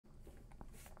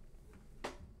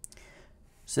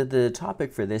So the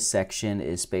topic for this section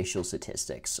is spatial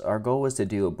statistics. Our goal was to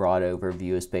do a broad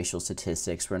overview of spatial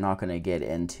statistics. We're not going to get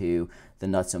into the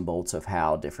nuts and bolts of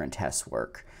how different tests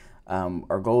work.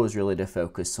 Our goal is really to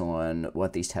focus on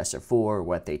what these tests are for,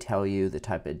 what they tell you, the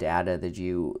type of data that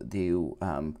you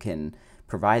can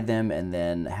provide them, and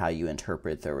then how you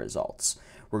interpret the results.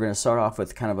 We're going to start off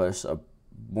with kind of a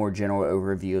more general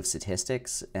overview of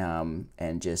statistics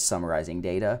and just summarizing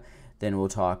data. Then we'll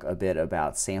talk a bit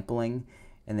about sampling,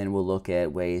 and then we'll look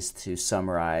at ways to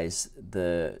summarize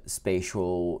the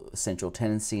spatial central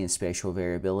tendency and spatial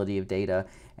variability of data,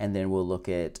 and then we'll look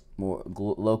at more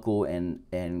local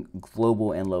and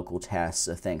global and local tests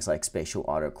of things like spatial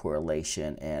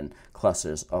autocorrelation and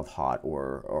clusters of hot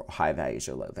or high values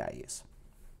or low values.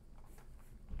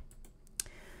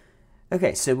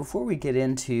 Okay, so before we get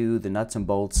into the nuts and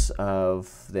bolts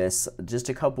of this, just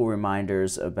a couple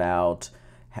reminders about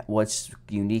what's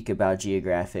unique about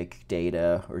geographic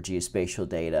data or geospatial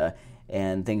data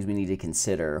and things we need to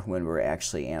consider when we're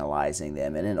actually analyzing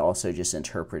them, and then also just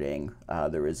interpreting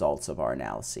the results of our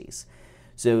analyses.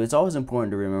 So it's always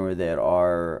important to remember that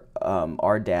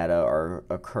our data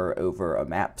occur over a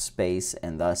map space,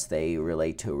 and thus they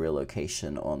relate to a real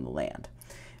location on the land.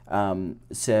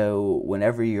 So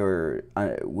whenever you're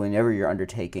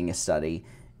undertaking a study,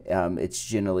 it's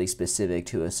generally specific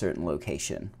to a certain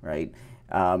location, right?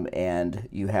 And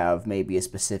you have maybe a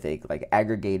specific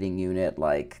aggregating unit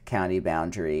like county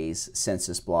boundaries,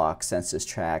 census blocks, census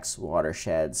tracts,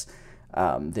 watersheds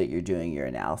that you're doing your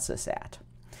analysis at.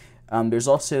 There's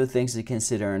also things to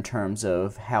consider in terms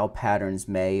of how patterns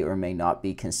may or may not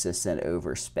be consistent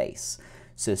over space.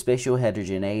 So spatial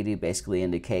heterogeneity basically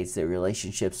indicates that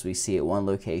relationships we see at one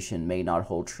location may not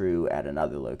hold true at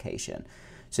another location.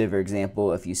 So for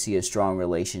example, if you see a strong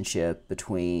relationship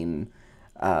between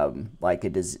like a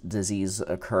disease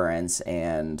occurrence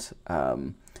and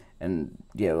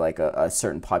like a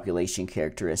certain population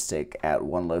characteristic at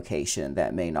one location,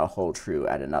 that may not hold true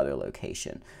at another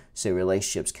location. So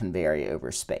relationships can vary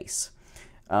over space.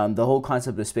 The whole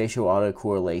concept of spatial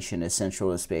autocorrelation is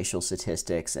central to spatial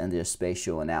statistics and just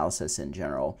spatial analysis in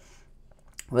general.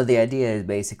 But the idea is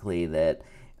basically that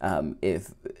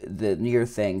if the near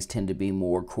things tend to be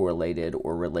more correlated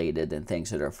or related than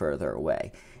things that are further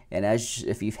away. And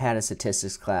if you've had a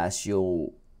statistics class,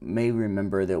 you'll may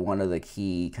remember that one of the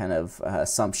key kind of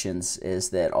assumptions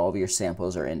is that all of your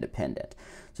samples are independent.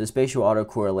 So spatial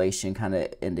autocorrelation kind of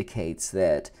indicates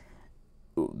that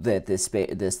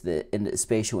the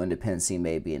spatial independency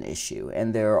may be an issue,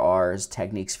 and there are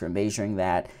techniques for measuring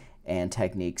that and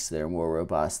techniques that are more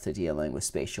robust to dealing with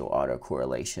spatial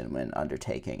autocorrelation when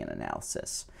undertaking an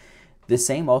analysis. The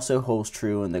same also holds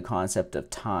true in the concept of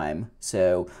time.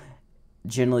 So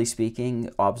generally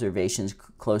speaking, observations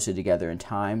closer together in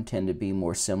time tend to be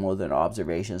more similar than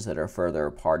observations that are further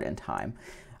apart in time.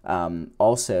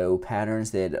 Also,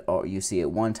 patterns that you see at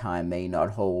one time may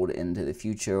not hold into the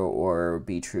future or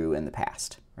be true in the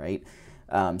past, right?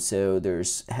 So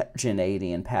there's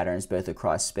heterogeneity in patterns both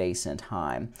across space and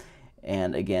time.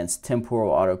 And again,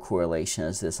 temporal autocorrelation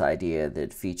is this idea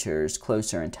that features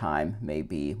closer in time may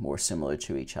be more similar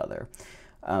to each other.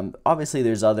 Obviously,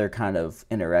 there's other kind of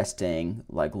interesting,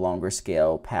 like longer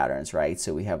scale patterns, right?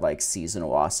 So we have like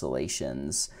seasonal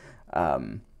oscillations,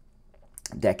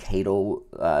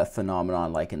 decadal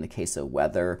phenomenon, like in the case of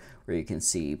weather, where you can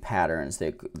see patterns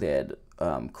that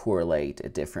correlate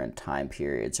at different time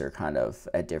periods or kind of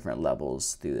at different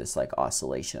levels through this like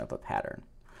oscillation of a pattern.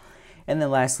 And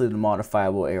then lastly, the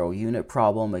modifiable areal unit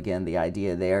problem. Again, the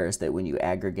idea there is that when you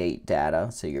aggregate data,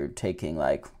 so you're taking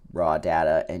like raw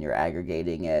data and you're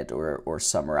aggregating it or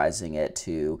summarizing it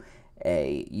to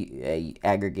a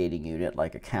aggregating unit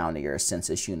like a county or a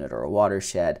census unit or a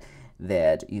watershed,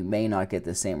 that you may not get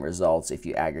the same results if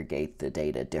you aggregate the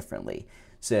data differently.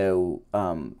 So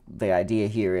the idea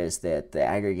here is that the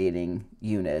aggregating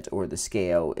unit or the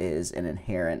scale is an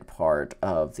inherent part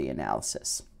of the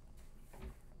analysis.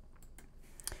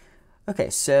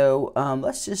 Okay, so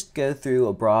let's just go through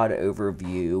a broad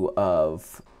overview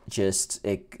of just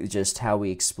how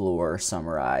we explore,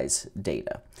 summarize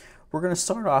data. We're going to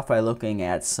start off by looking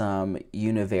at some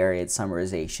univariate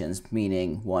summarizations,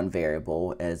 meaning one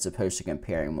variable as opposed to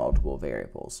comparing multiple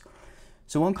variables.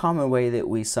 So one common way that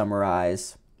we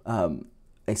summarize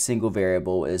a single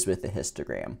variable is with a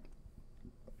histogram.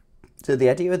 So the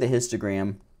idea with the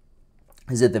histogram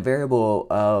is that the variable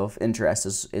of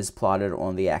interest is plotted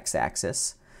on the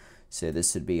x-axis. So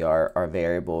this would be our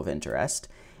variable of interest.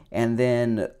 And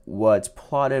then what's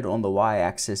plotted on the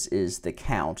y-axis is the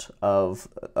count of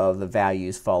the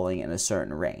values falling in a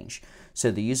certain range.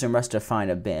 So the user must define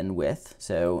a bin width.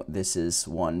 So this is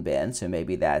one bin. So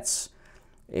maybe that's,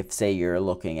 if say you're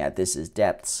looking at this is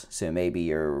depths. So maybe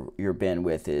your bin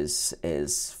width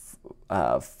is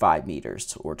 5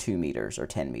 meters or 2 meters or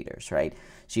 10 meters, right?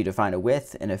 So you define a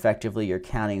width, and effectively you're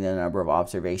counting the number of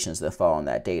observations that fall in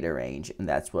that data range, and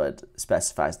that's what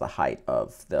specifies the height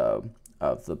of the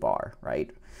bar,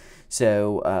 right?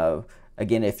 So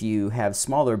again, if you have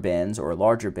smaller bins or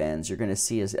larger bins, you're going to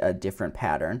see a different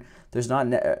pattern. There's not,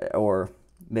 or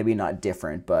maybe not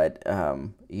different, but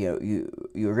you're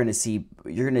going to see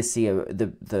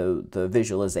the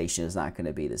visualization is not going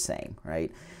to be the same,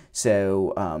 right?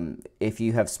 So if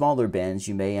you have smaller bins,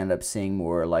 you may end up seeing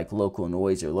more like local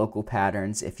noise or local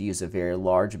patterns. If you use a very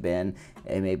large bin,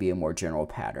 it may be a more general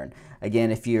pattern.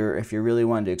 Again, if you're really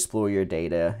wanting to explore your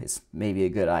data, it's maybe a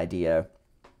good idea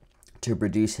to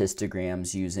produce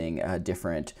histograms using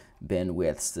different bin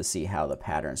widths to see how the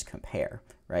patterns compare,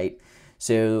 right?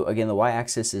 So again, the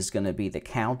y-axis is going to be the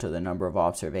count, or the number of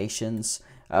observations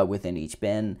within each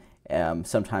bin.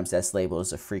 Sometimes that's labeled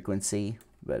as a frequency,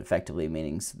 but effectively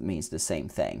means the same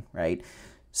thing, right?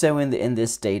 So in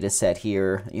this data set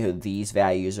here, these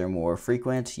values are more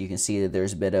frequent. You can see that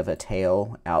there's a bit of a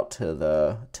tail out to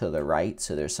the right,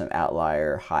 so there's some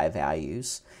outlier high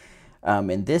values.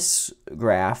 In this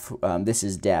graph, this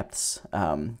is depths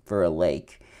for a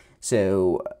lake.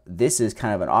 So this is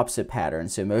kind of an opposite pattern.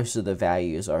 So most of the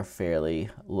values are fairly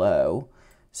low.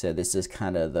 So this is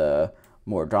kind of the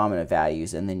more dominant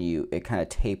values, and then it kind of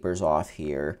tapers off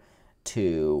here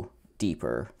to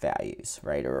deeper values,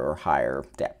 right, or higher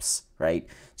depths, right?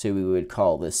 So we would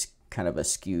call this kind of a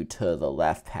skew to the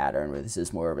left pattern, where this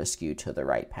is more of a skew to the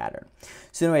right pattern.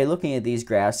 So anyway, looking at these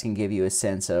graphs can give you a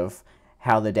sense of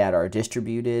how the data are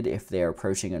distributed, if they're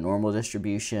approaching a normal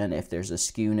distribution, if there's a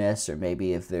skewness, or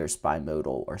maybe if there's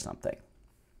bimodal or something.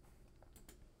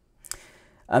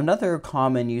 Another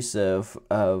common use of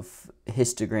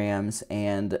histograms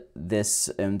and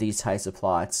these types of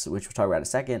plots, which we'll talk about in a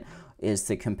second, is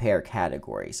to compare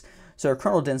categories. So a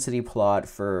kernel density plot,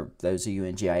 for those of you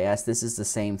in GIS, this is the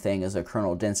same thing as a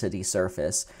kernel density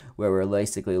surface, where we're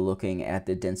basically looking at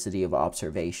the density of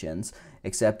observations,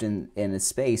 except in a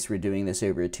space we're doing this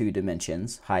over 2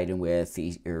 dimensions, height and width,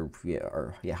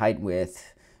 height and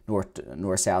width,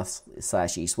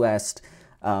 north-south / east-west.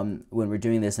 When we're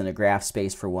doing this in a graph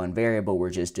space for one variable, we're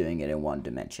just doing it in 1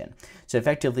 dimension. So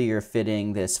effectively, you're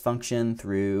fitting this function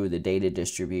through the data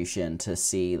distribution to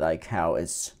see like how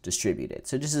it's distributed.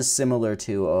 So this is similar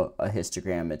to a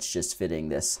histogram. It's just fitting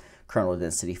this kernel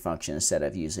density function instead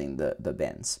of using the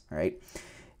bins, right?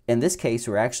 In this case,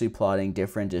 we're actually plotting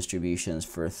different distributions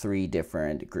for 3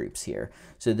 different groups here.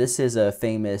 So this is a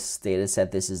famous data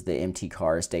set. This is the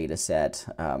MT-CARS data set.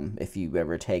 If you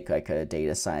ever take like a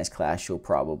data science class, you'll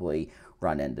probably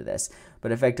run into this.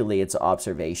 But effectively, it's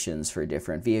observations for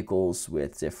different vehicles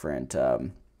with different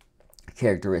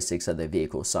characteristics of the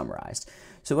vehicle summarized.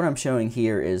 So what I'm showing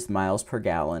here is miles per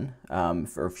gallon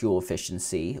for fuel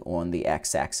efficiency on the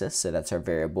x-axis. So that's our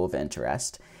variable of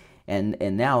interest. And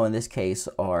now in this case,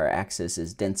 our axis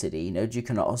is density. Note you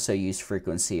can also use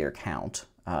frequency or count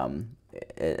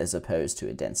as opposed to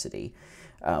a density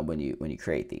when you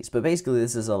create these. But basically,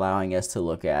 this is allowing us to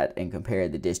look at and compare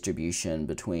the distribution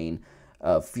between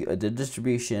the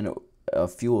distribution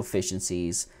of fuel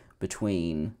efficiencies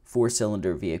between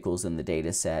 4-cylinder vehicles in the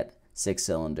data set,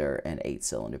 6-cylinder and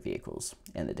 8-cylinder vehicles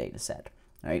in the data set.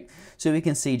 Right? So we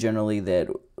can see generally that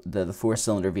the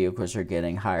 4-cylinder vehicles are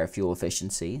getting higher fuel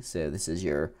efficiency. So this is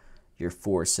your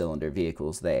 4-cylinder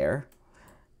vehicles there.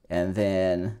 And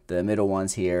then the middle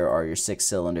ones here are your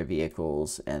 6-cylinder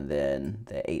vehicles, and then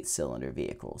the 8-cylinder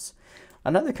vehicles.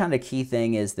 Another kind of key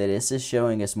thing is that this is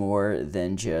showing us more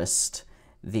than just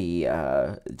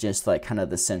like kind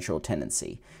of the central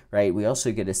tendency, right? We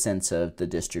also get a sense of the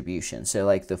distribution. So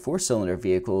like the 4-cylinder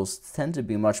vehicles tend to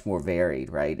be much more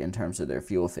varied, right, in terms of their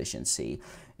fuel efficiency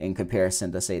in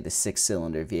comparison to, say, the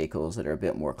 6-cylinder vehicles that are a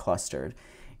bit more clustered.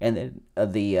 And then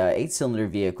the 8-cylinder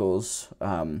vehicles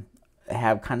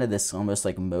have kind of this almost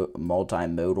like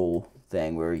multimodal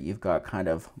thing where you've got kind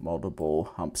of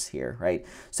multiple humps here, right?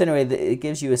 So anyway, it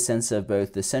gives you a sense of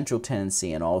both the central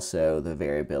tendency and also the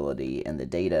variability in the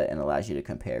data, and allows you to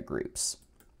compare groups.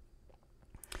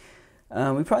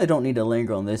 We probably don't need to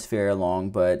linger on this very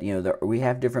long, but we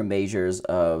have different measures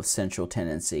of central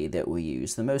tendency that we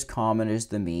use. The most common is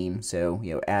the mean, so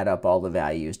add up all the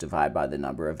values, divide by the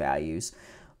number of values.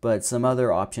 But some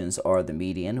other options are the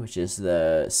median, which is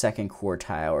the 2nd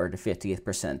quartile or the 50th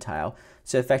percentile.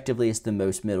 So effectively, it's the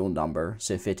most middle number.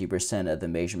 So 50% of the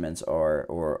measurements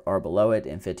are below it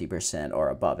and 50% are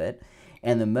above it.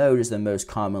 and the mode is the most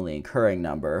commonly occurring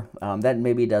number. That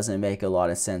maybe doesn't make a lot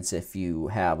of sense if you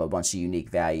have a bunch of unique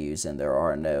values and there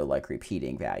are no like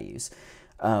repeating values.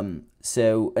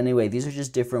 So anyway, these are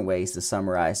just different ways to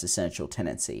summarize the central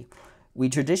tendency. We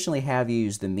traditionally have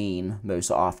used the mean most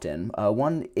often.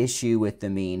 One issue with the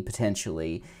mean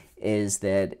potentially is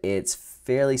that it's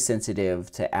fairly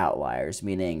sensitive to outliers,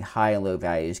 meaning high and low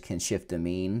values can shift the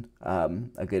mean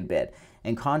a good bit.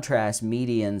 In contrast,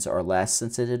 medians are less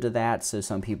sensitive to that, so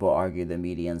some people argue the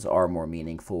medians are more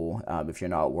meaningful if you're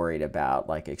not worried about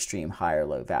like extreme high or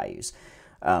low values.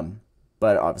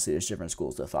 But obviously there's different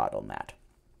schools of thought on that.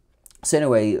 So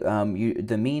anyway,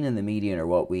 the mean and the median are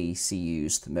what we see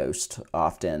used most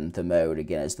often. The mode,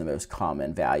 again, is the most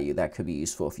common value. That could be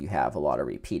useful if you have a lot of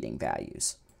repeating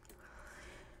values.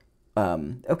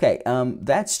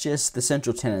 That's just the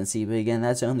central tendency, but again,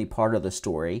 that's only part of the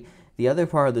story. The other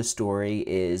part of the story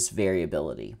is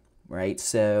variability, right?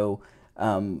 So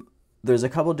there's a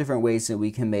couple different ways that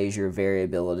we can measure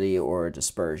variability or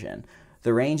dispersion.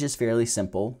 The range is fairly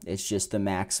simple. It's just the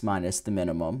max minus the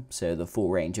minimum, so the full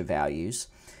range of values.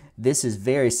 This is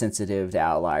very sensitive to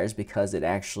outliers because it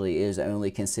actually is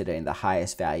only considering the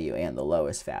highest value and the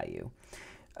lowest value.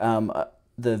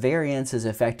 The variance is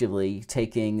effectively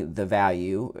taking the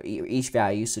value, each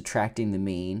value, subtracting the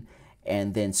mean,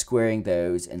 and then squaring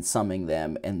those and summing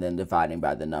them and then dividing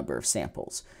by the number of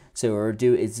samples. So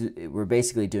we're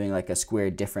basically doing like a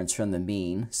squared difference from the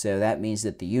mean. So that means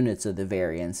that the units of the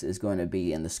variance is going to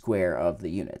be in the square of the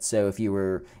units. So if you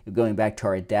were going back to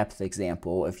our depth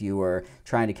example, if you were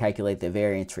trying to calculate the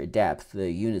variance for depth,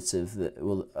 the units of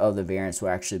the variance will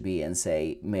actually be in,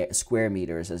 say, square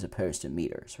meters as opposed to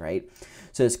meters, right?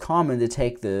 So it's common to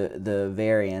take the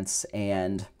variance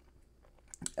and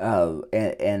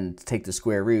take the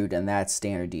square root, and that's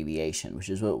standard deviation, which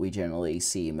is what we generally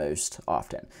see most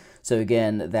often. So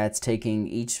again, that's taking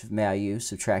each value,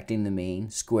 subtracting the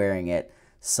mean, squaring it,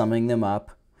 summing them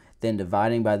up, then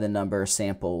dividing by the number of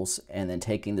samples, and then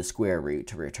taking the square root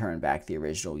to return back the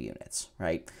original units,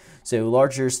 right? So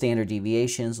larger standard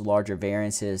deviations, larger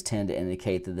variances tend to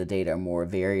indicate that the data are more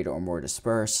varied or more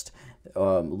dispersed,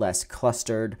 less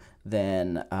clustered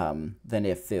than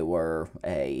if it were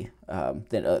it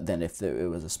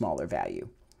was a smaller value.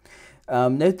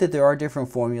 Note that there are different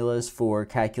formulas for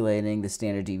calculating the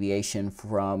standard deviation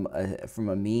from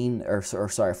a mean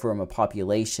from a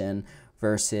population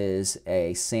versus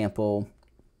a sample.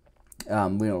 We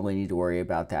don't really need to worry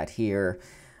about that here,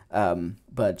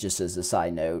 but just as a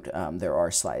side note, there are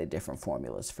slightly different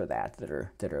formulas for that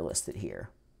are listed here.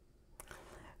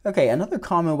 Okay, another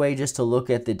common way just to look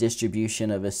at the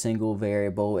distribution of a single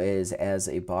variable is as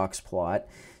a box plot.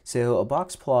 So a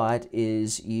box plot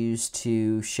is used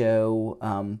to show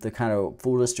the kind of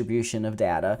full distribution of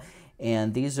data,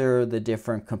 and these are the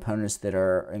different components that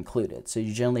are included. So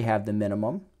you generally have the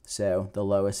minimum, so the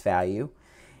lowest value,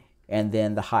 and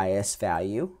then the highest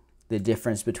value. The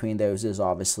difference between those is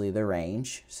obviously the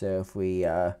range. So if we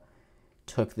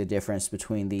took the difference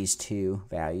between these two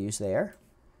values there,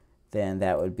 then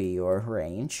that would be your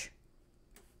range,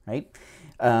 right?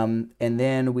 And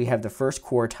then we have the first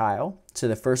quartile. So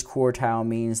the first quartile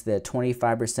means that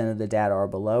 25% of the data are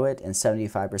below it and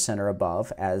 75% are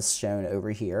above, as shown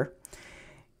over here.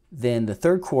 Then the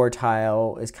third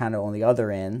quartile is kind of on the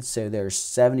other end. So there's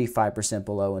 75%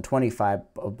 below and 25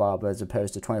 above, as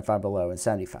opposed to 25 below and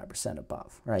 75%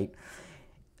 above, right?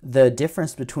 The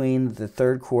difference between the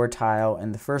third quartile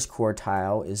and the first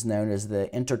quartile is known as the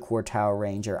interquartile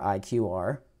range, or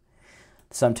IQR.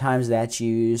 Sometimes that's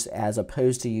used as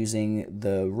opposed to using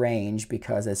the range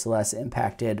because it's less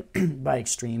impacted by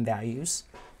extreme values.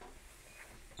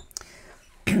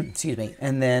 Excuse me.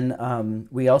 And then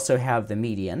we also have the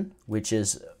median, which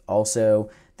is also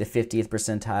the 50th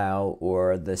percentile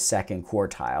or the second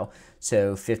quartile.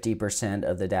 So 50%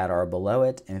 of the data are below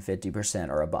it and 50%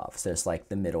 are above. So it's like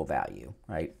the middle value,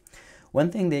 right?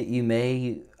 One thing that you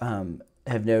may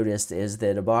have noticed is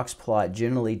that a box plot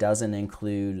generally doesn't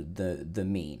include the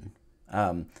mean.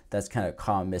 That's kind of a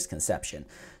common misconception.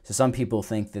 So some people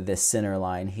think that this center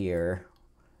line here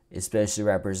is supposed to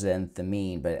represent the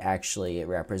mean, but actually it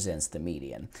represents the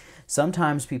median.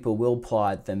 Sometimes people will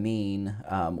plot the mean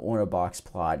on a box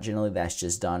plot. Generally that's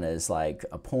just done as like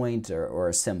a point or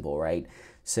a symbol, right?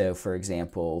 So for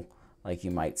example, like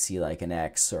you might see like an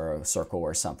X or a circle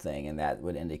or something, and that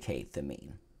would indicate the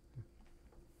mean.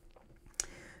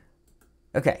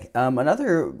 Okay,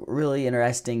 another really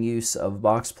interesting use of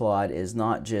box plot is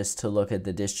not just to look at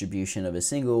the distribution of a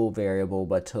single variable,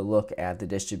 but to look at the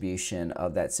distribution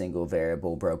of that single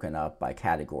variable broken up by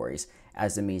categories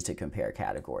as a means to compare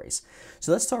categories.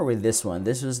 So let's start with this one.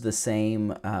 This was the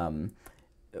same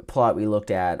plot we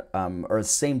looked at, or the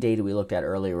same data we looked at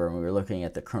earlier when we were looking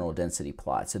at the kernel density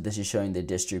plot. So this is showing the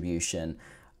distribution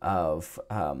of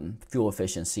fuel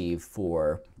efficiency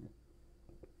for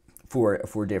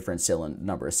different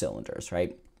number of cylinders,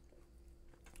 right?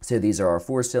 So these are our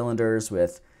 4 cylinders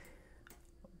with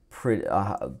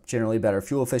generally better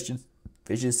fuel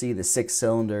efficiency, the 6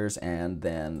 cylinders, and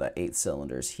then the 8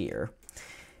 cylinders here.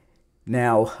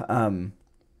 Now,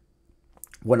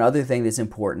 one other thing that's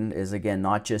important is, again,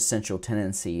 not just central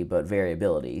tendency, but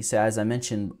variability. So as I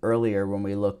mentioned earlier when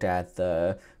we looked at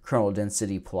the kernel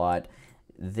density plot,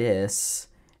 this,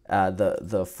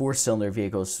 the 4-cylinder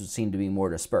vehicles seem to be more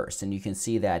dispersed. And you can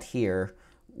see that here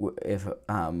if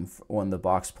on the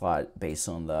box plot based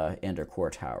on the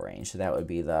interquartile range. So that would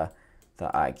be the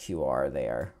IQR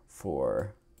there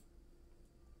for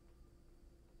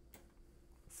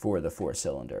the 4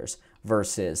 cylinders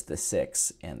versus the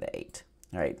 6 and the 8.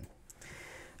 All right.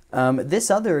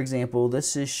 This other example,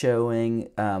 this is showing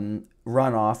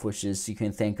runoff, which is you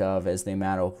can think of as the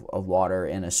amount of water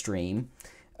in a stream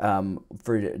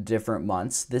for different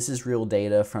months. This is real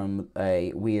data from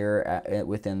a weir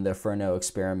within the Furneaux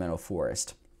experimental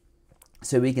forest.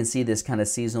 So we can see this kind of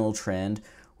seasonal trend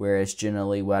where it's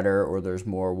generally wetter or there's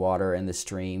more water in the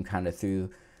stream kind of through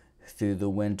the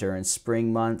winter and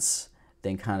spring months,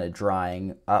 then kind of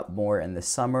drying up more in the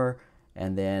summer,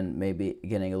 and then maybe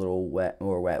getting a little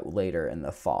more wet later in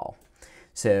the fall.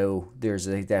 So there's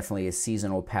definitely a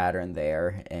seasonal pattern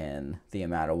there in the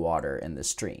amount of water in the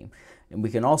stream. And we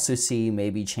can also see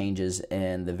maybe changes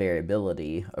in the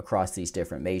variability across these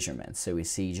different measurements. So we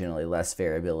see generally less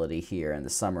variability here in the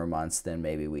summer months than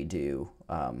maybe we do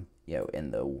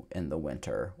in the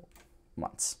winter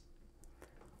months.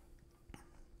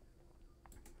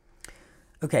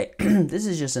 Okay, this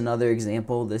is just another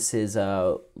example. This is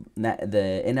the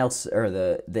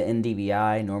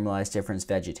NDVI, Normalized Difference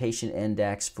Vegetation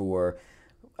Index, for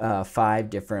 5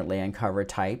 different land cover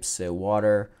types. So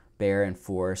water, barren,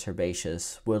 forest,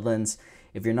 herbaceous, woodlands.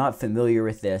 If you're not familiar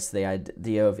with this, the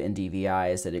idea of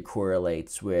NDVI is that it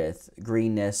correlates with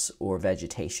greenness or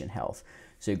vegetation health.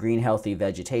 So green, healthy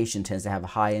vegetation tends to have a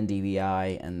high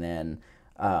NDVI, and then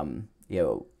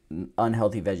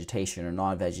unhealthy vegetation or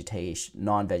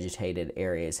non-vegetated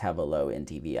areas have a low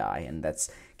NDVI, and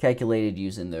that's calculated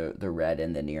using the red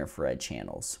and the near-infrared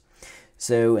channels.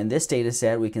 So in this data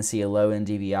set, we can see a low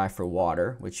NDVI for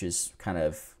water, which is kind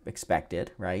of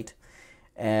expected, right?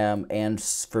 And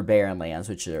for barren lands,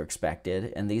 which are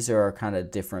expected. And these are kind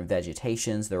of different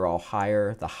vegetations. They're all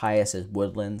higher. The highest is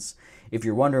woodlands. If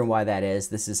you're wondering why that is,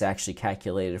 this is actually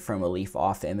calculated from a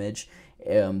leaf-off image.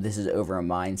 This is over a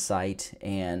mine site,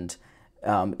 and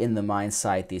in the mine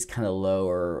site, these kind of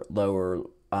lower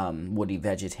woody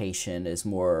vegetation is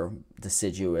more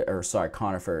deciduous,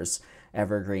 conifers,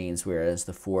 evergreens, whereas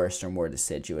the forests are more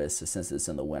deciduous. So since it's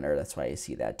in the winter, that's why you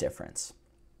see that difference.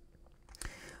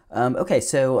 Okay,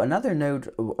 so another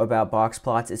note about box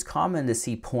plots, it's common to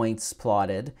see points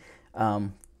plotted.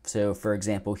 So for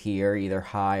example here, either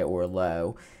high or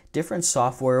low. Different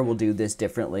software will do this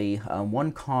differently.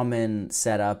 One common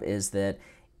setup is that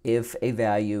if a high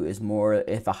value is more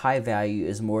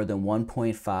than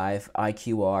 1.5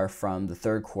 IQR from the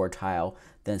 3rd quartile,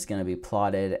 then it's going to be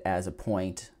plotted as a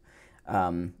point.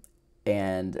 And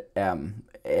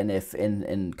if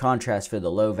in contrast for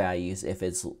the low values, if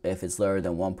it's lower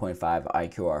than 1.5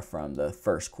 IQR from the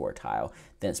 1st quartile,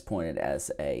 then it's pointed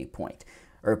as a point,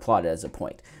 or plotted as a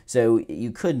point. So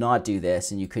you could not do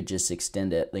this, and you could just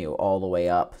extend it all the way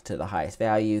up to the highest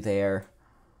value there,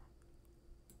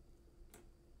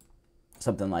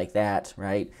 something like that,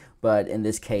 right? But in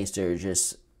this case, they're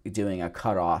just doing a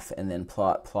cutoff and then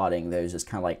plotting those as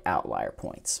kind of like outlier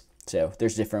points. So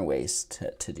there's different ways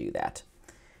to do that.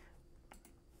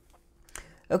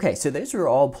 Okay, so those are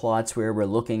all plots where we're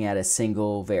looking at a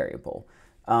single variable.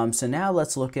 So now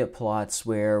let's look at plots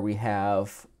where we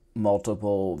have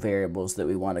multiple variables that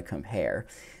we want to compare.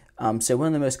 So one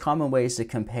of the most common ways to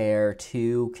compare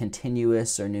two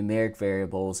continuous or numeric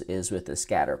variables is with a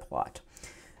scatter plot.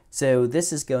 So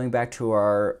this is going back to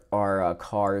our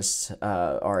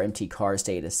empty cars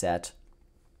data set.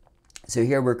 So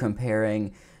here we're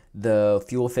comparing the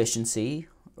fuel efficiency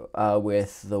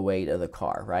with the weight of the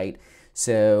car, right?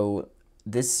 So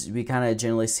we kind of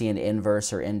generally see an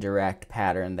inverse or indirect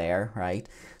pattern there, right?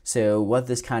 So what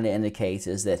this kind of indicates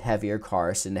is that heavier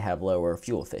cars tend to have lower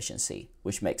fuel efficiency,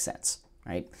 which makes sense,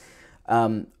 right?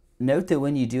 Note that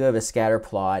when you do have a scatter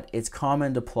plot, it's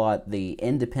common to plot the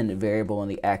independent variable on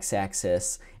the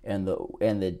x-axis and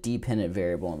the dependent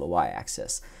variable on the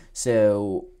y-axis.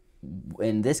 So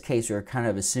in this case, we're kind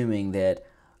of assuming that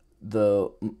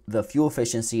the fuel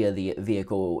efficiency of the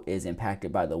vehicle is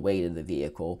impacted by the weight of the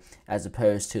vehicle, as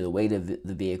opposed to the weight of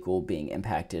the vehicle being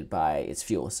impacted by its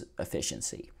fuel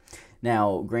efficiency.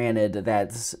 Now, granted,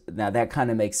 that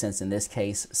kind of makes sense in this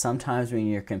case. Sometimes when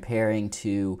you're comparing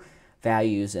two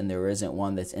values and there isn't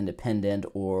one that's independent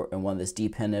and one that's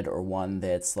dependent, or one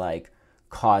that's like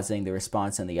causing the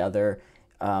response in the other,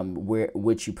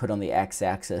 which you put on the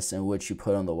x-axis and which you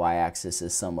put on the y-axis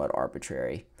is somewhat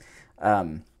arbitrary.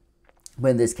 But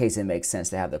in this case, it makes sense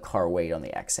to have the car weight on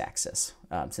the x-axis,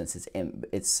 since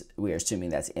we are assuming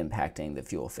that's impacting the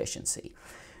fuel efficiency.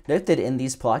 Note that in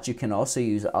these plots, you can also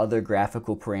use other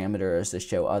graphical parameters to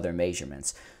show other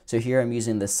measurements. So here I'm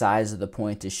using the size of the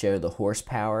point to show the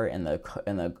horsepower, and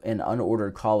in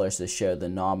unordered colors to show the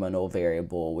nominal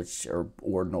variable, or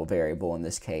ordinal variable in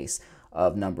this case,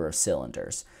 of number of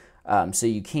cylinders. So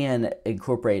you can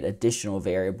incorporate additional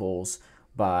variables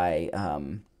by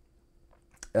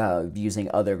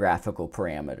using other graphical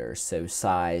parameters, so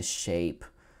size, shape,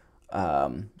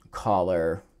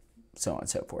 color, so on and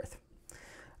so forth.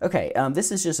 Okay,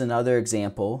 this is just another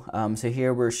example. So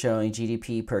here we're showing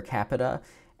GDP per capita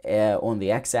on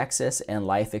the x-axis and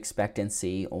life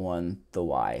expectancy on the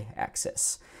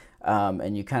y-axis.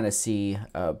 And you kind of see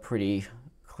a pretty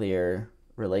clear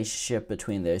relationship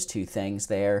between those two things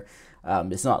there.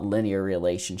 It's not a linear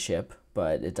relationship,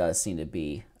 but it does seem to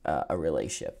be a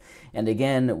relationship. And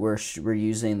again, we're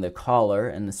using the collar,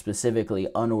 and specifically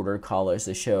unordered collars,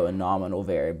 to show a nominal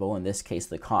variable, in this case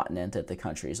the continent that the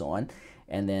country's on,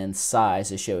 and then size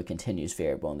to show a continuous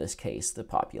variable, in this case the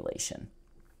population.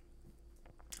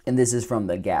 And this is from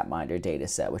the Gapminder data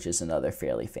set, which is another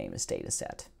fairly famous data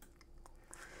set.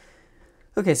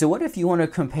 Okay, so what if you want to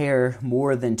compare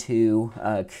more than two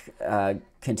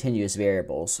continuous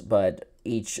variables, but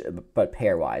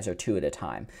pairwise, or two at a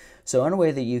time? So one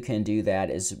way that you can do that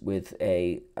is with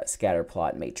a scatter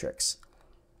plot matrix.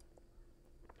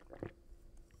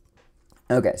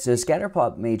 Okay, so scatter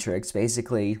plot matrix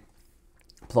basically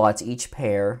plots each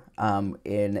pair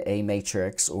in a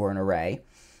matrix or an array.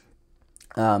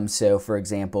 So for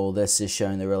example, this is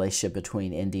showing the relationship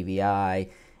between NDVI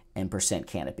and percent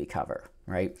canopy cover,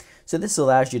 right? So this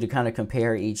allows you to kind of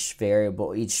compare each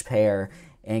variable, each pair,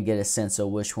 and get a sense of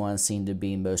which ones seem to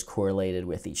be most correlated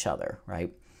with each other,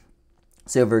 right?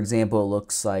 So for example, it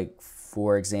looks like,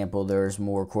 for example, there's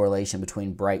more correlation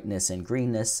between brightness and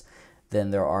greenness than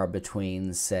there are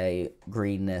between, say,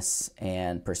 greenness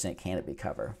and percent canopy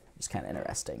cover. It's kind of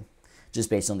interesting, just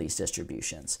based on these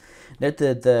distributions. Note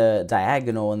that the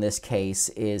diagonal in this case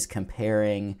is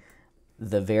comparing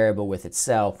the variable with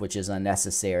itself, which is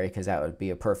unnecessary because that would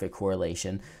be a perfect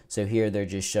correlation. So here they're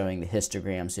just showing the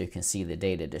histogram so you can see the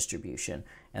data distribution,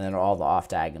 and then all the off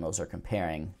diagonals are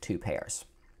comparing two pairs.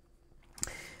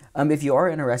 If you are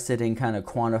interested in kind of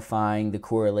quantifying the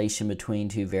correlation between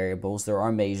two variables, there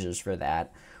are measures for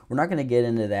that. We're not going to get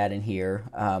into that in here,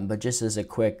 but just as a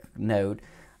quick note,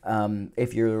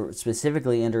 if you're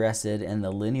specifically interested in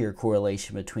the linear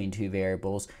correlation between two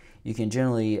variables, you can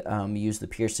generally use the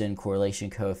Pearson correlation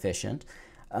coefficient.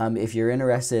 If you're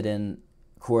interested in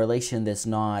correlation that's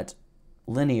not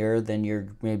linear, then you're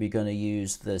maybe going to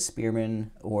use the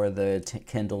Spearman or the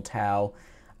Kendall-Tau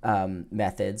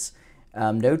methods.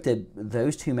 Note that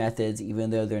those two methods,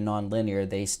 even though they're nonlinear,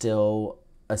 they still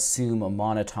assume a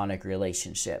monotonic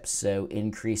relationship, so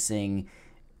increasing,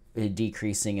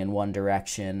 decreasing in one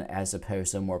direction as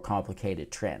opposed to a more complicated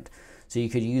trend. So you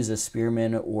could use a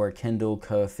Spearman or Kendall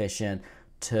coefficient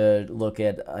to look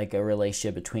at like a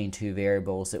relationship between two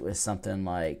variables that was something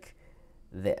like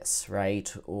this,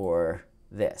 right? Or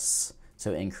this.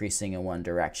 So increasing in one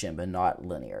direction, but not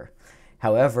linear.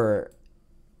 However,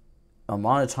 a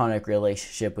monotonic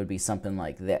relationship would be something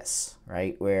like this,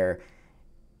 right? Where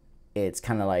it's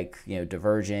kind of like, you know,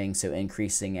 diverging, so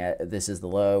increasing at, this is the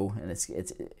low, and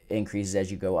it increases as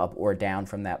you go up or down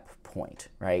from that point,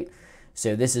 right?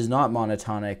 So this is not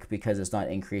monotonic because it's not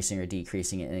increasing or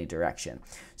decreasing in any direction.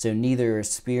 So neither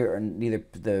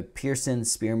the Pearson,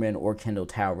 Spearman, or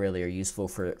Kendall-Tau really are useful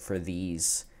for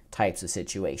these types of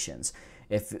situations.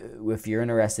 If you're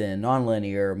interested in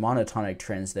nonlinear monotonic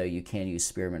trends, though, you can use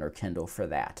Spearman or Kendall for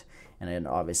that. And then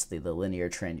obviously the linear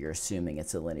trend, you're assuming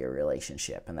it's a linear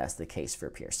relationship, and that's the case for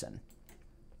Pearson.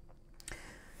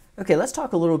 Okay, let's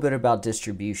talk a little bit about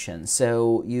distribution.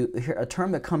 So a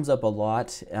term that comes up a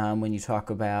lot when you talk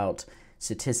about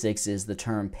statistics is the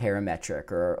term parametric,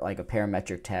 or like a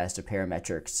parametric test, a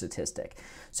parametric statistic.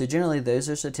 So generally those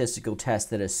are statistical tests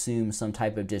that assume some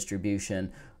type of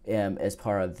distribution as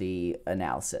part of the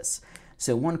analysis.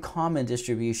 So one common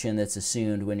distribution that's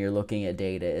assumed when you're looking at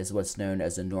data is what's known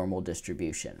as a normal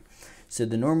distribution. So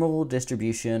the normal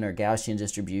distribution or Gaussian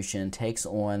distribution takes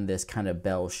on this kind of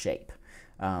bell shape.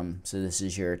 So this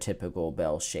is your typical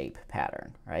bell shape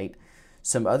pattern, right?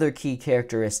 Some other key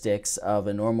characteristics of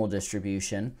a normal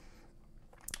distribution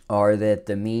are that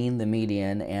the mean, the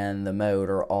median, and the mode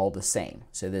are all the same.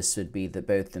 So this would be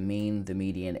both the mean, the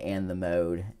median, and the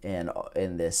mode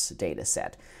in this data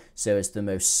set. So it's the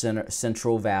most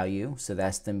central value, so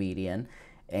that's the median,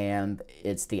 and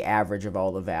it's the average of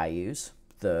all the values,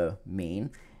 the mean,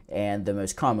 and the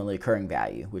most commonly occurring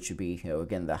value, which would be,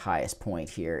 again, the highest point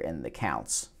here in the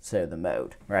counts, so the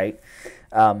mode, right?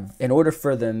 In order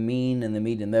for the mean and the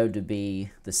median mode to be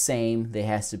the same, they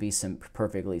has to be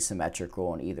perfectly symmetrical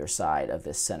on either side of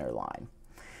this center line.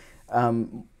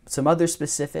 Some other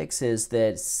specifics is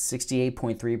that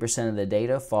 68.3% of the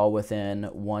data fall within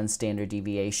 1 standard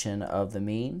deviation of the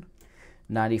mean,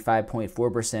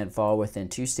 95.4% fall within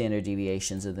 2 standard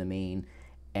deviations of the mean,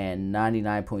 and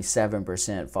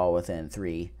 99.7% fall within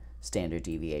 3 standard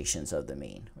deviations of the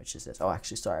mean, which is this. Oh,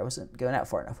 actually, sorry, I wasn't going out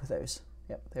far enough with those.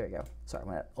 Yep, there we go. Sorry, I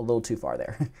went a little too far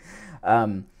there.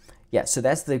 Yeah, so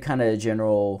that's the kind of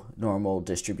general normal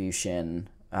distribution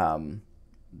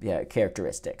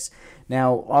characteristics.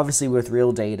 Now, obviously, with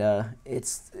real data,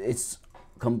 it's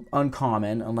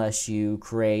uncommon unless you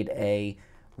create a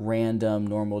random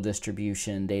normal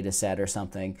distribution data set or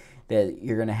something that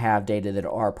you're going to have data that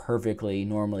are perfectly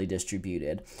normally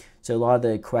distributed. So a lot of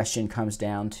the question comes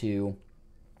down to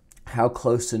how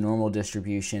close to normal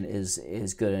distribution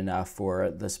is good enough for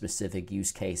the specific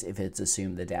use case if it's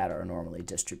assumed the data are normally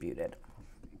distributed.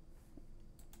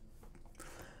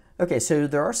 Okay, so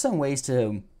there are some ways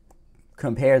to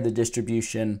compare the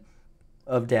distribution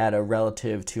of data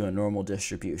relative to a normal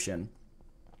distribution.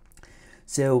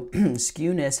 So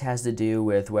skewness has to do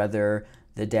with whether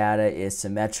the data is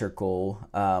symmetrical,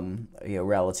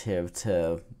 relative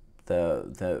to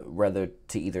to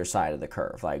either side of the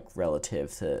curve, like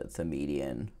relative to the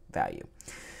median value.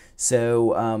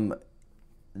 So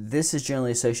this is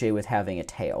generally associated with having a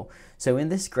tail. So in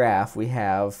this graph, we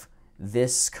have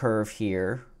this curve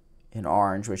here in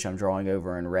orange, which I'm drawing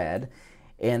over in red,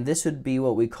 and this would be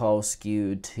what we call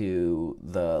skewed to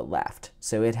the left.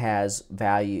 So it has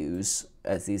values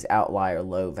as these outlier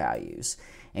low values.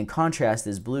 In contrast,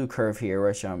 this blue curve here,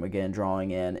 which I'm again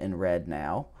drawing in red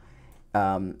now,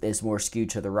 is more skewed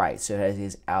to the right. So it has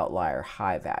these outlier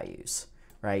high values,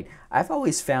 right? I've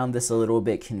always found this a little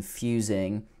bit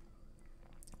confusing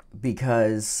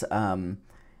because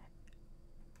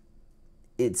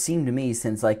it seemed to me,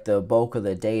 since like the bulk of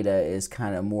the data is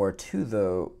kind of more to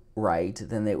the right,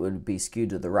 then it would be skewed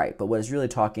to the right. But what it's really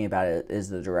talking about is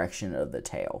the direction of the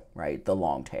tail, right? The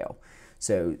long tail.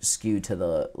 So skewed to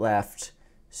the left,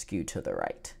 skewed to the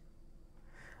right.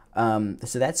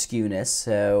 So that's skewness.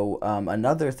 So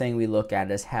another thing we look at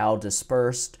is how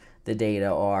dispersed the data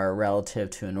are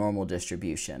relative to a normal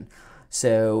distribution.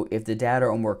 So if the data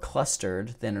are more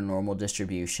clustered than a normal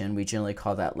distribution, we generally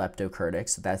call that leptokurtic.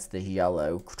 So that's the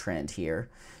yellow trend here.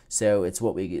 So it's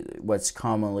what's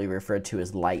commonly referred to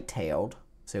as light-tailed,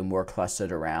 so more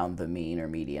clustered around the mean or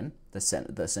median, the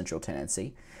central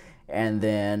tendency. And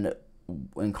then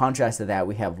in contrast to that,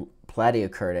 we have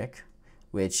plateokurtic,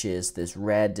 which is this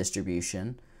red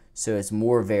distribution. So it's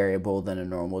more variable than a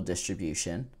normal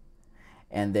distribution.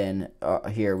 And then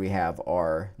here we have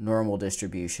our normal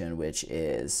distribution, which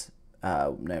is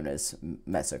known as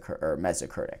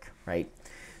mesokurtic, right?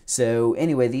 So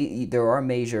anyway, there are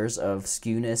measures of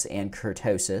skewness and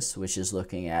kurtosis, which is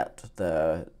looking at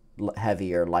the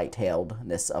heavier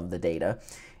light-tailedness of the data.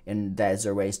 And those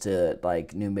are ways to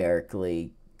like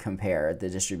numerically compare the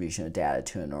distribution of data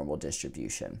to a normal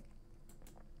distribution.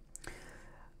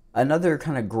 Another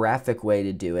kind of graphic way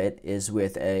to do it is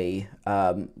with a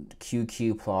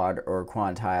QQ plot or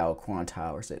quantile,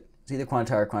 or is it? It's either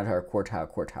quantile or quartile,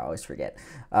 I always forget,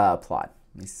 plot.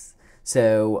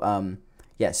 So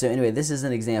so anyway, this is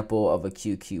an example of a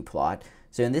QQ plot.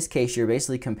 So in this case, you're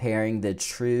basically comparing the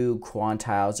true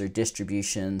quantiles or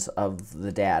distributions of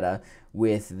the data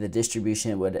with the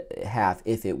distribution it would have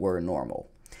if it were normal.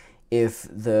 If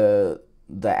the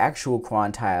actual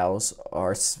quantiles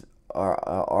are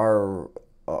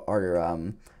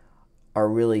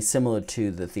really similar to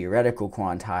the theoretical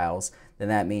quantiles, then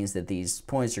that means that these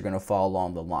points are going to fall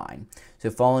along the line.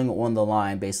 So falling on the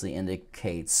line basically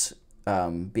indicates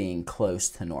being close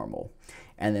to normal.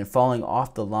 And then falling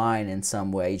off the line in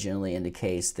some way generally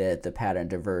indicates that the pattern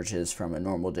diverges from a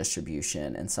normal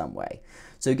distribution in some way.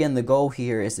 So again, the goal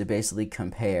here is to basically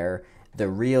compare the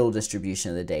real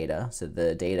distribution of the data, so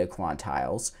the data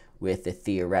quantiles, with the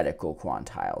theoretical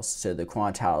quantiles, so the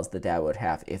quantiles the data would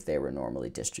have if they were normally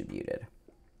distributed.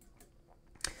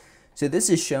 So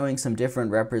this is showing some different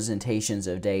representations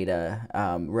of data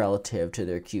relative to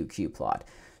their QQ plot.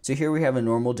 So here we have a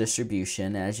normal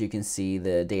distribution. As you can see,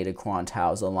 the data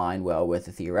quantiles align well with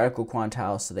the theoretical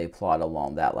quantiles, so they plot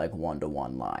along that like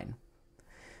one-to-one line.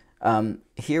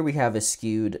 Here we have a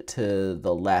skewed to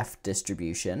the left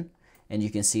distribution, and you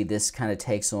can see this kind of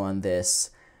takes on this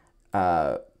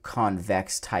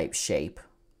convex type shape.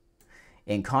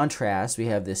 In contrast, we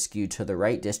have this skewed to the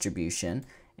right distribution,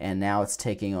 and now it's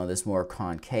taking on this more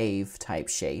concave type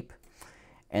shape.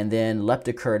 And then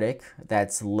leptokurtic,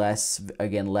 that's less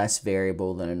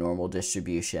variable than a normal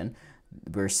distribution.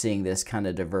 We're seeing this kind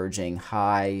of diverging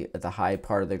high at the high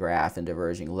part of the graph and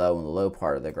diverging low in the low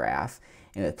part of the graph.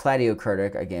 And with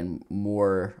plateokurtic, again,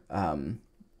 more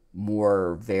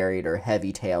varied or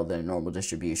heavy-tailed than a normal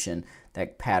distribution.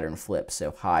 That pattern flips, so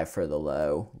high for the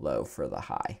low, low for the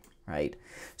high, right?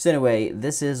 So anyway,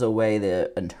 this is a way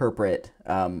to interpret,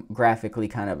 graphically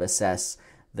kind of assess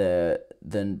the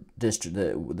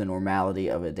normality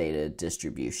of a data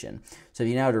distribution. So if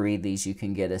you know how to read these, you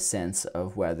can get a sense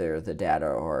of whether the data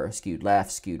are skewed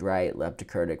left, skewed right,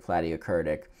 leptokurtic,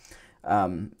 plateokurtic.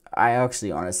 I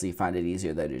actually honestly find it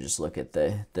easier though to just look at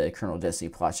the kernel density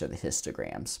plots or the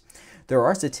histograms. There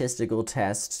are statistical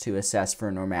tests to assess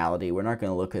for normality. We're not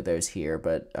going to look at those here,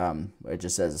 but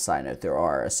just as a side note, there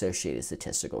are associated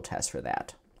statistical tests for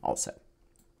that also.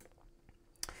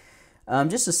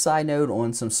 Just a side note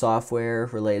on some software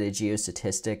related to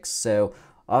geostatistics. So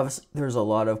obviously there's a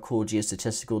lot of cool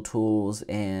geostatistical tools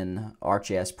in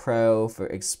ArcGIS Pro,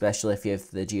 especially if you have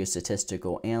the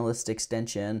geostatistical analyst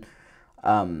extension,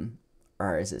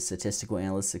 or is it statistical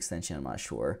analyst extension? I'm not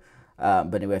sure.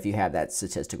 But anyway, if you have that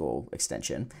statistical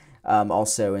extension.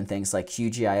 Also in things like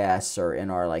QGIS or in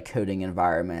our like coding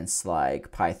environments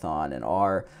like Python and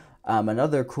R.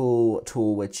 Another cool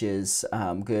tool which is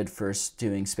good for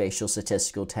doing spatial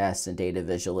statistical tests and data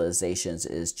visualizations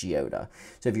is Geoda.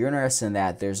 So if you're interested in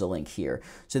that, there's a link here.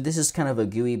 So this is kind of a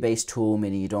GUI-based tool,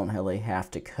 meaning you don't really have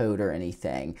to code or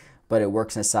anything, but it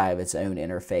works inside of its own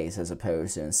interface as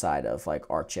opposed to inside of like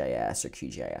ArcGIS or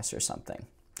QGIS or something.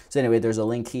 So anyway, there's a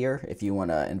link here if you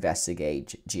want to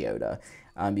investigate Geoda.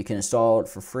 You can install it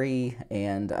for free,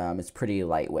 and it's pretty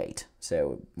lightweight,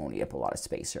 so it won't eat up a lot of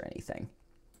space or anything.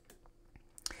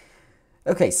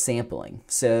 Okay, sampling.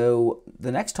 So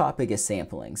the next topic is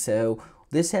sampling. So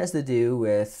this has to do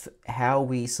with how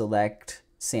we select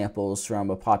samples from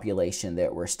a population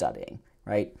that we're studying,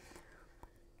 right?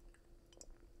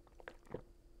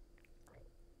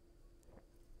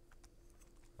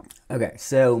 Okay,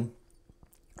 so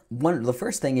the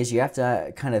first thing is you have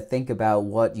to kind of think about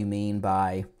what you mean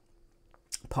by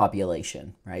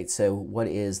population, right? So what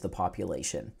is the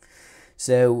population?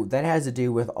 So that has to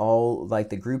do with all like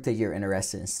the group that you're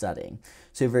interested in studying.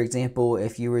 So for example,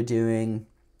 if you were doing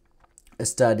a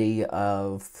study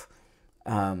of,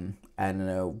 I don't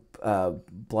know,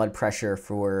 blood pressure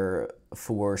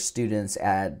for students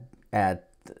at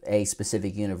a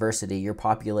specific university, your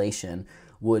population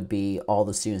would be all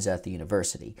the students at the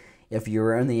university. If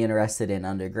you're only interested in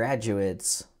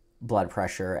undergraduates' blood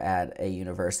pressure at a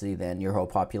university, then your whole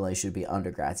population would be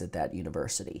undergrads at that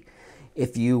university.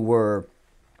 If you were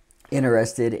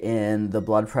interested in the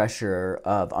blood pressure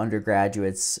of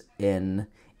undergraduates in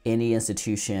any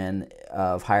institution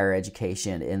of higher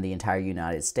education in the entire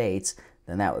United States,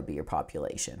 then that would be your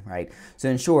population, right? So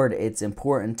in short, it's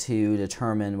important to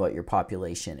determine what your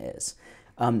population is.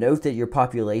 Note that your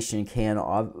population can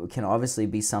obviously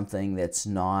be something that's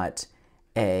not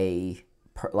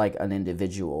like an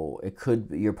individual. It could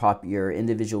your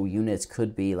individual units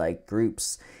could be like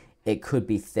groups. It could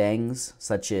be things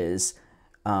such as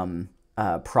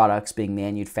products being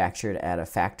manufactured at a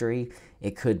factory.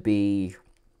 It could be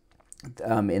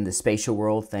in the spatial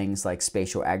world things like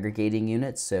spatial aggregating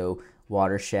units, so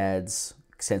watersheds,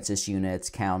 census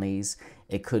units, counties.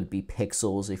 It could be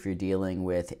pixels if you're dealing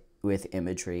with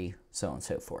imagery, so on and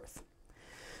so forth.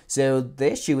 So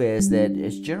the issue is that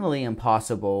it's generally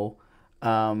impossible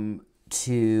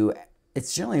to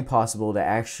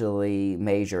actually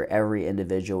measure every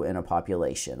individual in a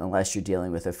population unless you're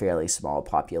dealing with a fairly small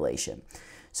population.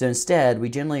 So instead, we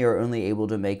generally are only able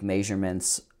to make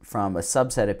measurements from a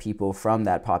subset of people from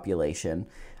that population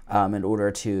in order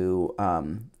to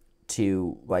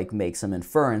like make some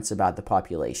inference about the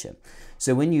population.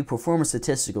 So when you perform a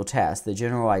statistical test, the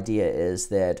general idea is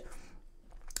that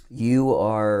you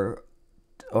are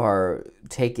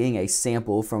taking a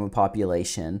sample from a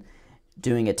population,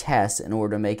 doing a test in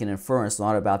order to make an inference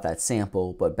not about that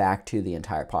sample, but back to the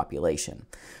entire population.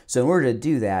 So in order to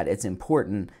do that, it's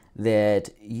important that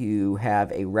you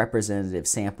have a representative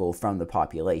sample from the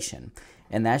population.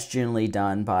 and that's generally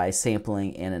done by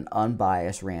sampling in an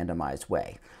unbiased, randomized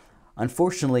way.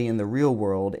 Unfortunately, in the real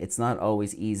world, it's not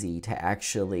always easy to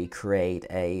actually create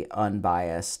a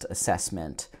unbiased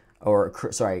assessment, or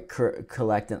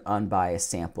collect an unbiased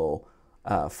sample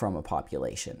from a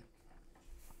population.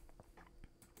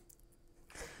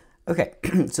 Okay,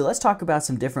 so let's talk about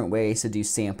some different ways to do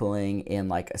sampling in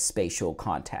like a spatial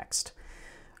context.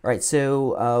 All right,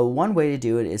 so one way to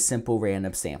do it is simple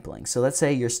random sampling. So let's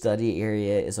say your study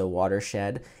area is a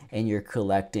watershed and you're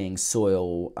collecting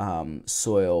soil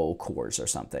cores or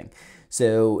something.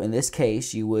 So in this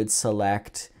case, you would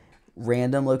select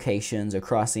random locations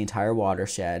across the entire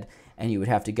watershed, and you would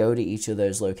have to go to each of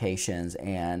those locations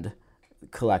and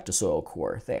collect a soil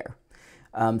core there.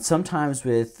 Sometimes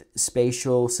with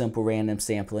spatial simple random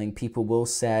sampling, people will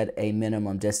set a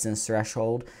minimum distance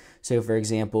threshold. So for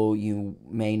example, you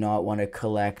may not want to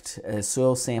collect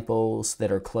soil samples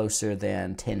that are closer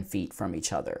than 10 feet from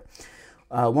each other.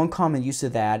 One common use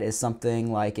of that is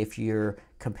something like if you're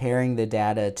comparing the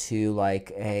data to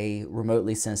like a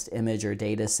remotely sensed image or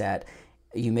data set,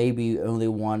 you maybe only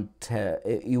want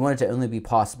it to only be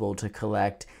possible to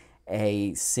collect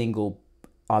a single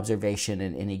observation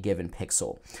in any given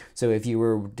pixel. So if you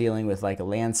were dealing with like a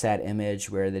Landsat image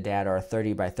where the data are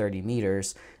 30 by 30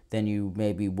 meters, then you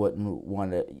maybe wouldn't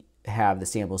want to have the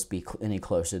samples be any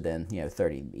closer than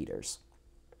 30 meters.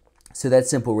 So that's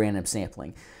simple random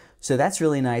sampling. So that's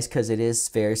really nice because it is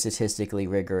very statistically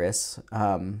rigorous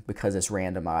because it's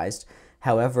randomized.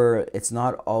 However, it's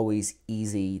not always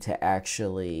easy to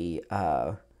actually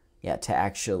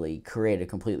create a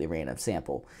completely random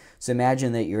sample. So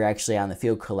imagine that you're actually on the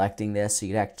field collecting this, so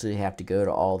you'd actually have to go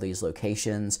to all these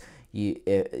locations.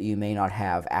 You may not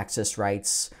have access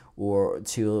rights or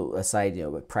to a site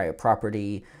with private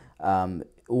property,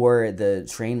 or the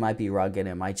terrain might be rugged and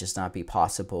it might just not be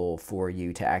possible for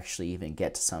you to actually even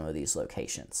get to some of these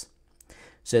locations.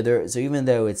 So even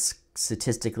though it's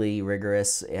statistically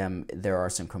rigorous, there are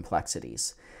some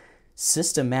complexities.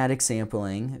 Systematic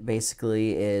sampling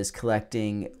basically is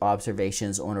collecting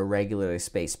observations on a regularly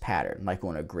spaced pattern, like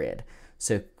on a grid.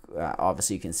 So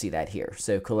obviously you can see that here.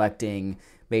 So collecting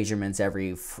measurements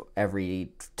every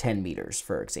 10 meters,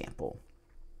 for example.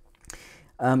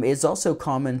 It's also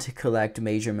common to collect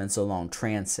measurements along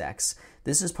transects.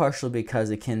 This is partially because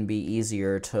it can be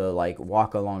easier to like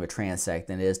walk along a transect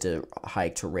than it is to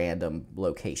hike to random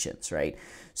locations, right?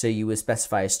 So you would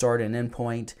specify a start and end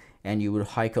point, and you would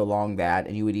hike along that,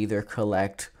 and you would either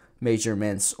collect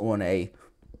measurements on a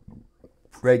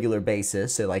regular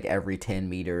basis, so like every 10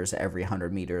 meters, every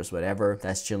 100 meters, whatever.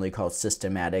 That's generally called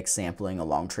systematic sampling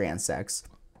along transects.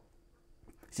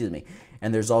 Excuse me.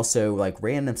 And there's also like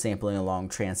random sampling along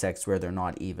transects where they're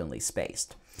not evenly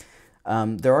spaced.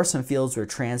 There are some fields where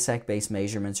transect-based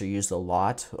measurements are used a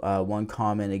lot. One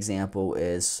common example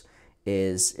is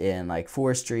in like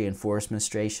forestry and forest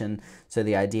administration. So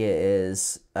the idea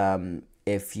is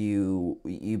if you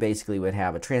basically would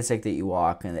have a transect that you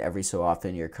walk, and every so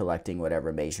often you're collecting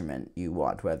whatever measurement you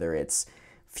want, whether it's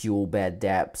fuel bed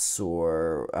depths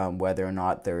or whether or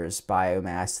not there's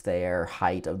biomass there,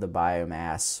 height of the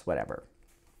biomass, whatever.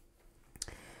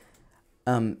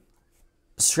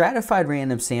 Stratified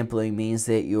random sampling means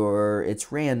that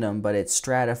it's random, but it's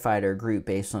stratified or grouped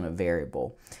based on a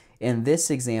variable. In this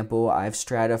example, I've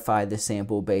stratified the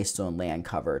sample based on land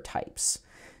cover types.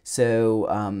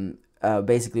 So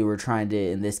basically we're trying to,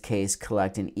 in this case,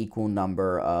 collect an equal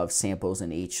number of samples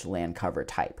in each land cover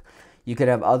type. You could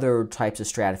have other types of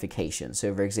stratification.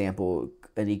 So for example,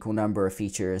 an equal number of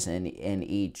features in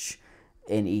each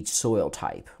soil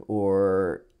type,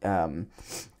 or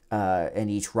in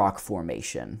each rock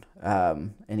formation,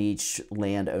 in each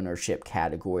land ownership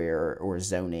category or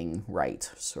zoning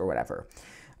rights or whatever.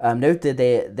 Note that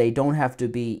they don't have to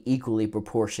be equally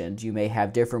proportioned. You may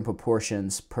have different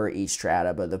proportions per each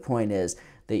strata, but the point is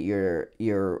that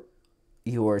you're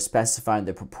specifying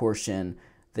the proportion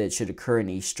that should occur in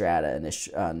each strata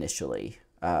initially,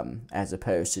 as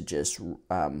opposed to just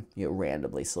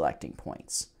randomly selecting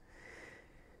points.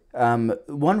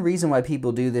 One reason why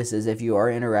people do this is if you are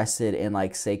interested in,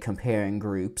 like, say, comparing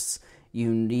groups,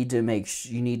 you need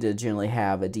to generally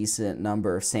have a decent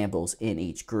number of samples in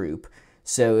each group.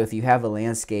 So if you have a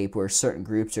landscape where certain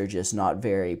groups are just not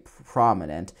very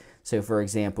prominent, so for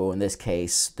example, in this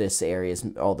case, this area is,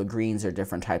 all the greens are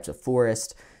different types of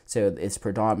forest, so it's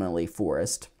predominantly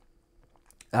forest.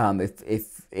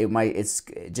 If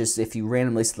you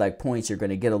randomly select points, you're going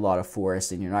to get a lot of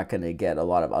forest, and you're not going to get a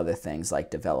lot of other things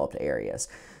like developed areas.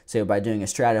 So by doing a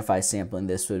stratified sampling,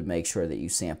 this would make sure that you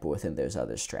sample within those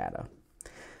other strata.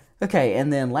 Okay,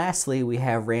 and then lastly, we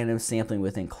have random sampling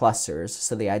within clusters.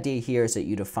 So the idea here is that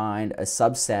you define a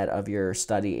subset of your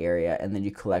study area, and then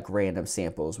you collect random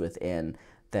samples within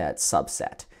that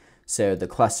subset. So the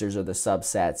clusters are the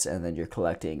subsets, and then you're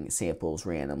collecting samples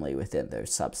randomly within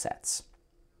those subsets.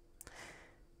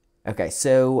 Okay,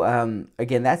 so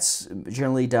again, that's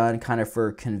generally done kind of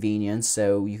for convenience,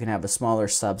 so you can have a smaller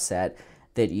subset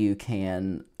that you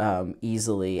can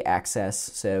easily access.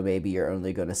 So maybe you're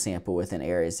only going to sample within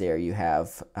areas there you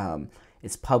have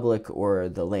it's public or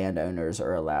the landowners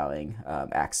are allowing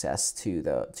access to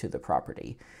the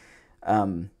property.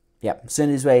 Yeah, so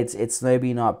in this way, it's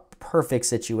maybe not perfect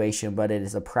situation, but it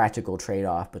is a practical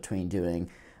trade-off between doing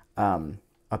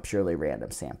a purely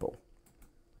random sample.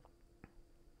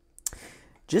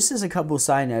 Just as a couple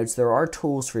side notes, there are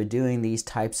tools for doing these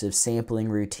types of sampling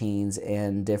routines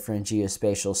in different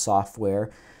geospatial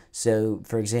software. So,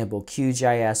 for example,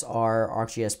 QGIS R,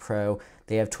 ArcGIS Pro,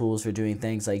 they have tools for doing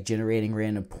things like generating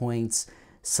random points,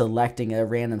 selecting a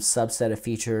random subset of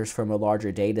features from a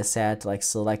larger data set, like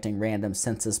selecting random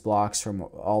census blocks from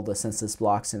all the census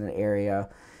blocks in an area.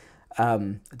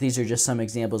 These are just some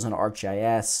examples in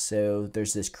ArcGIS. So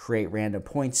there's this create random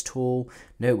points tool.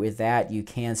 Note with that, you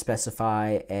can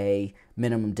specify a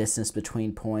minimum distance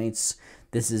between points.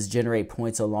 This is generate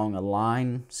points along a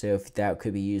line. So if that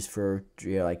could be used for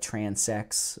like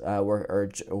transects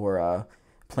or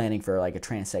planning for like a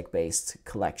transect based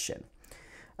collection.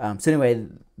 So anyway,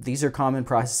 these are common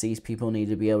processes. People need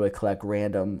to be able to collect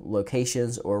random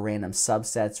locations or random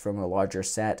subsets from a larger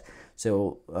set.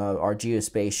 So our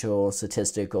geospatial,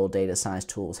 statistical, data science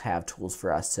tools have tools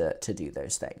for us to do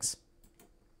those things.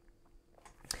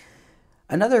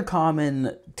 Another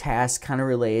common task kind of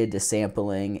related to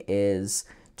sampling is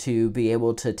to be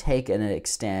able to take an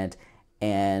extent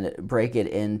and break it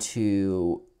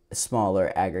into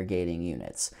smaller aggregating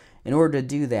units. In order to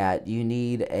do that, you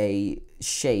need a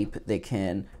shape that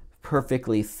can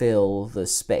perfectly fill the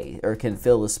space, or can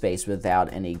fill the space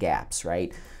without any gaps,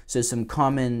 right? So some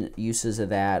common uses of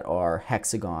that are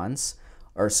hexagons,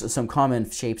 or some common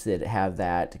shapes that have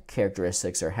that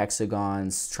characteristics are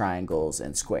hexagons, triangles,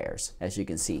 and squares, as you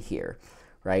can see here,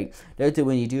 right? Note that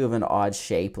when you do have an odd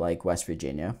shape like West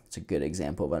Virginia, it's a good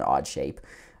example of an odd shape,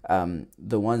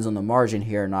 the ones on the margin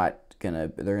here are not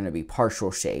they're gonna be partial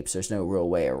shapes. There's no real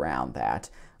way around that.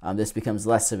 This becomes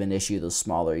less of an issue the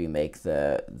smaller you make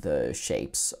the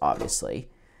shapes, obviously.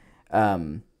 But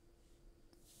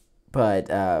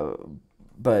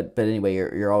anyway,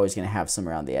 you're always gonna have some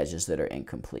around the edges that are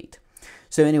incomplete.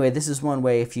 So anyway, this is one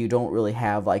way if you don't really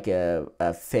have like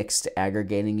a fixed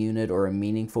aggregating unit or a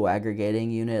meaningful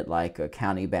aggregating unit, like a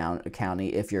county,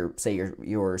 if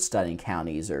you're studying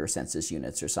counties or census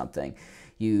units or something,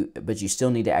 but you still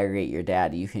need to aggregate your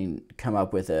data, you can come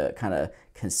up with a kind of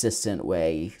consistent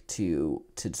way to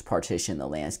partition the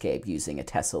landscape using a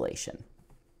tessellation.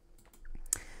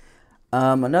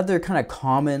 Another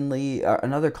commonly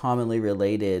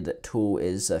related tool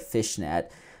is a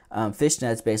fishnet.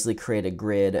 Fishnets basically create a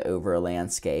grid over a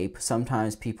landscape.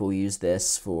 Sometimes people use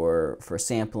this for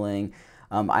sampling.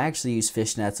 I actually use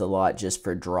fishnets a lot just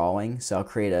for drawing. So I'll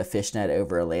create a fishnet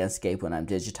over a landscape when I'm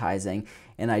digitizing,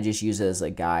 and I just use it as a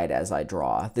guide as I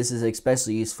draw. This is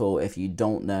especially useful if you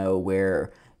don't know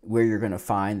where you're going to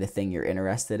find the thing you're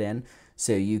interested in.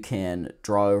 So you can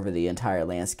draw over the entire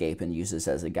landscape and use this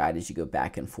as a guide as you go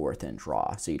back and forth and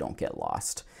draw, so you don't get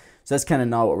lost. So that's kind of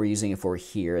not what we're using it for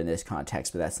here in this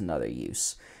context, but that's another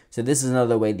use. So this is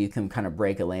another way that you can kind of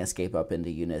break a landscape up into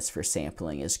units for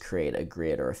sampling, is create a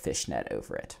grid or a fishnet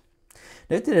over it.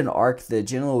 Note that in ARC, the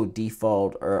general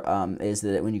default is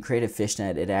that when you create a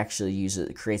fishnet, it actually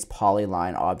creates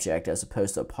polyline object as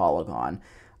opposed to a polygon.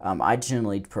 I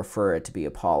generally prefer it to be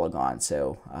a polygon,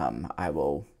 so I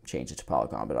will change it to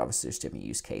polygon, but obviously there's different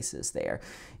use cases there.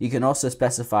 You can also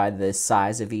specify the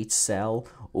size of each cell,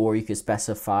 or you can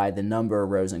specify the number of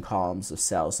rows and columns of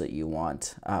cells that you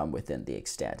want within the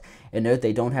extent. And note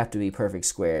they don't have to be perfect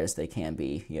squares, they can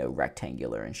be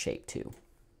rectangular in shape too.